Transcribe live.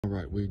All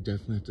right, we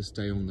definitely have to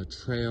stay on the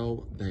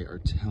trail. They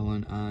are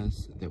telling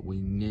us that we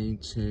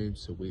need to,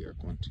 so we are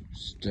going to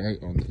stay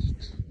on this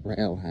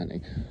trail, honey.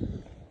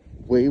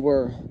 We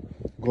were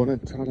going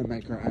to try to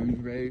make our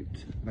own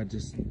route by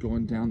just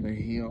going down the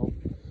hill,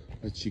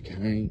 but you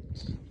can't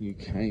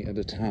at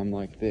a time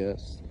like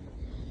this,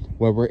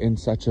 where we're in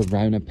such a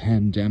Rona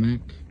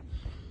pandemic.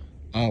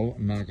 Oh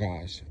my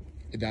gosh,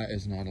 that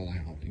is not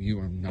allowed. You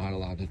are not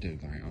allowed to do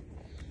that.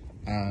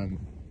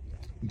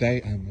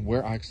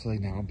 We're actually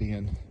now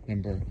being,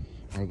 remember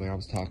earlier I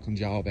was talking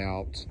to y'all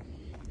about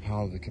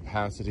how the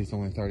capacity is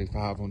only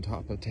 35 on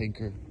top of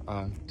Tinker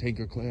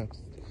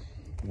Cliffs.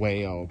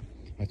 Well,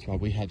 that's why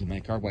we had to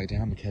make our way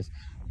down, because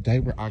they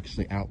were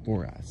actually out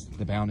for us,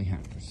 the bounty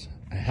hunters.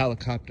 A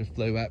helicopter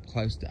flew up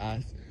close to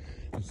us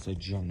and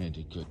said, y'all need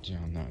to get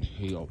down that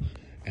hill.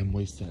 And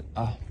we said,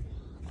 oh.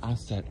 I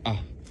said, oh.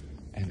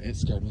 And it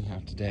scared me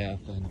half to death.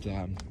 And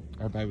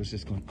everybody was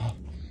just going, oh.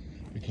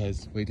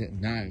 Because we didn't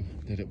know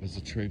that it was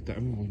the truth. I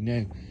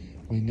mean,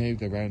 we knew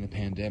the Rona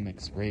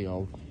pandemic's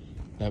real,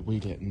 but we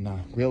didn't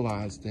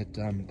realize that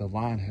the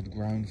line had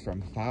grown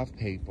from 5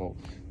 people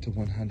to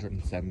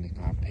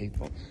 175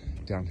 people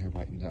down here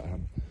waiting to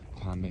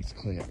climb these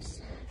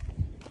cliffs.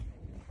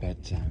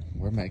 But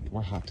we're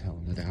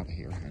hightailing it out of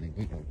here, honey.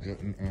 We are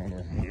getting out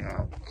of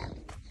here.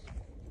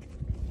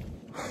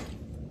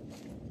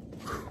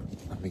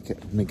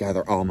 Let me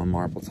gather all my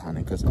marbles,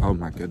 honey, because oh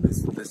my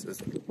goodness, this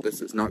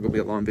is not gonna be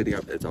a long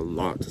video, but it's a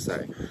lot to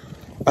say.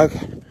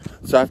 Okay,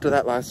 so after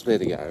that last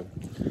video,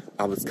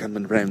 I was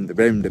coming round the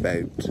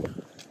roundabout,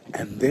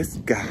 and this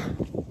guy,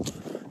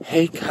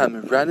 he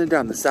come running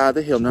down the side of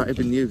the hill, not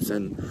even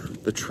using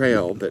the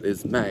trail that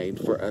is made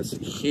for us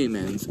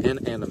humans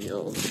and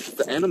animals.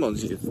 The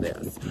animals use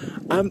this.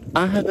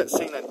 I haven't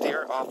seen a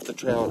deer off the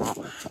trail at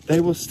all. They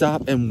will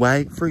stop and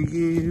wait for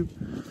you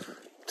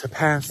to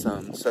pass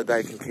them so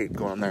they can keep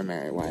going their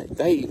merry way.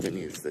 They even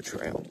use the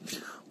trail.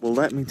 Well,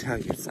 let me tell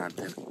you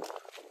something.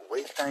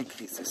 We think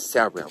he's a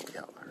serial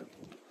killer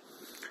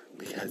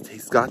because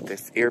he's got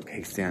this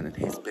earpiece in and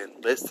he's been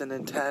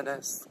listening to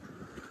us.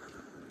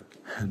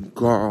 And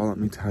girl, let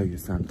me tell you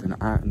something.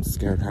 I am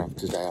scared half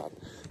to death.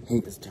 He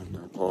is down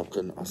there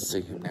walking. I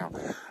see him now.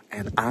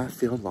 And I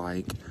feel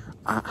like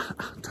I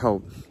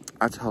told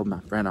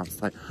my friend, I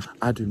was like,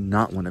 I do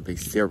not want to be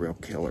serial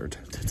killered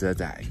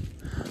today.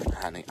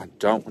 Honey, I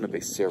don't want to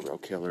be serial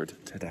killered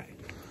today.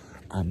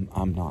 I'm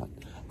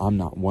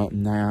not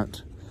wanting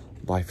that.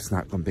 Life's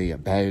not going to be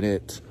about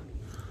it.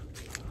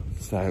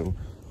 So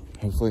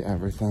hopefully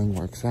everything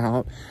works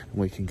out and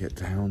we can get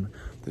down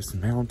this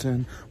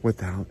mountain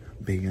without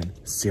being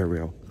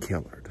serial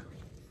killered.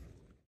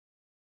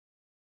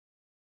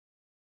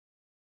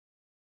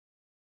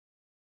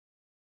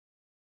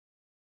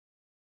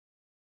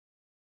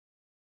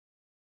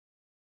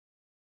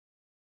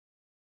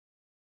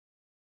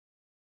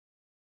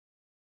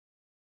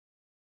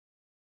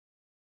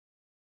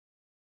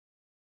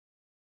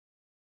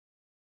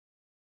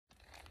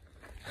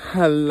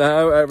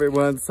 Hello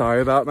everyone,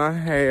 sorry about my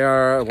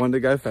hair. I wanted to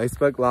go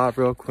Facebook Live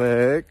real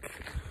quick.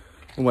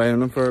 I'm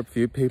waiting for a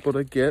few people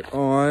to get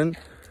on.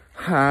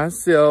 Hi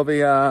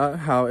Sylvia,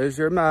 how is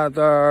your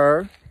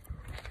mother?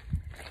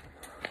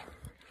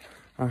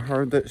 I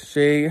heard that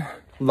she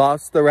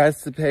lost the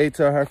recipe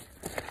to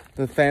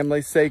the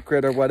family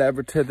secret or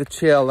whatever to the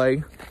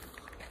chili.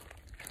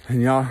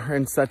 And y'all are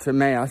in such a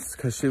mess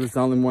because she was the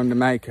only one to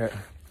make it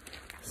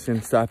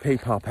since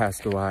Peepaw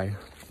passed away.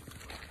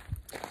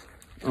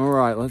 All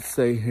right, let's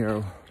see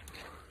here.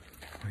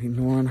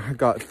 I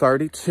got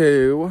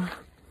 32.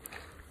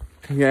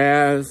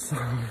 Yes.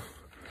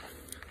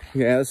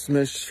 Yes,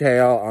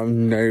 Michelle, I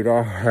need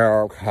a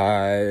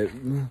haircut.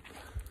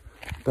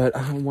 But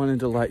I wanted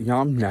to let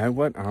y'all know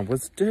what I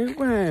was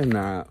doing.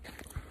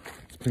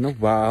 It's been a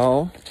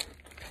while.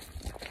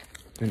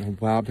 Been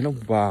a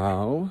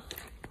while.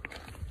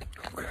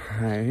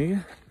 Okay.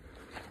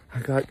 I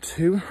got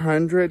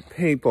 200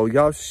 people.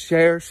 Y'all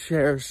share.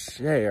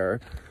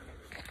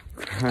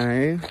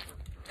 Okay.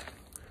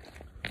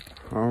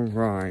 All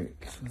right.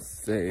 Let's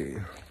see.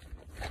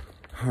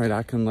 All right,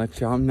 I can let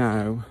y'all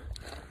know.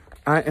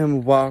 I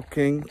am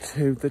walking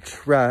to the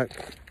truck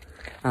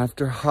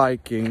after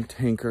hiking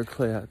Tinker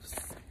Cliffs.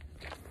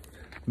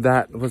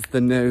 That was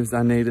the news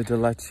I needed to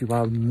let you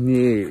all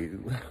know.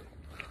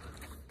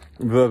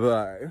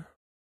 Bye-bye.